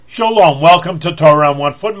Shalom, welcome to Torah on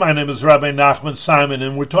One Foot. My name is Rabbi Nachman Simon,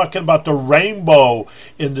 and we're talking about the rainbow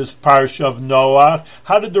in this parsha of Noah.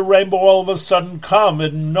 How did the rainbow all of a sudden come?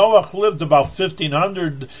 And Noah lived about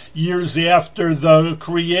 1,500 years after the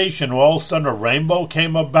creation. All of a sudden a rainbow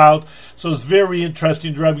came about. So it's very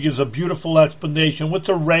interesting. The Rebbe gives a beautiful explanation. What's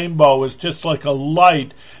a rainbow? It's just like a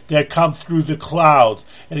light that comes through the clouds.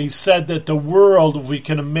 And he said that the world, if we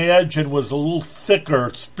can imagine, was a little thicker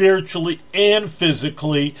spiritually and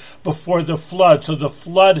physically before the flood. So the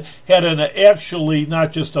flood had actually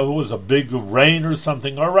not just it was a big rain or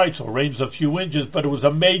something. All right, so it rains a few inches, but it was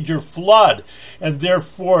a major flood, and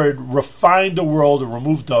therefore it refined the world. It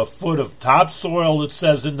removed a foot of topsoil, it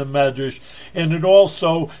says in the Medrash, and it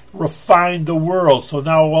also refined the world. So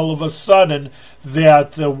now all of a sudden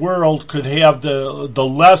that the world could have the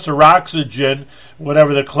lesser oxygen,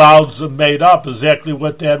 whatever the clouds made up, exactly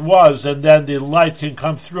what that was, and then the light can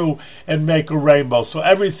come through and make a rainbow. So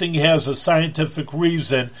everything has a scientific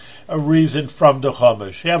reason, a reason from the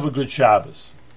Chumash. Have a good Shabbos.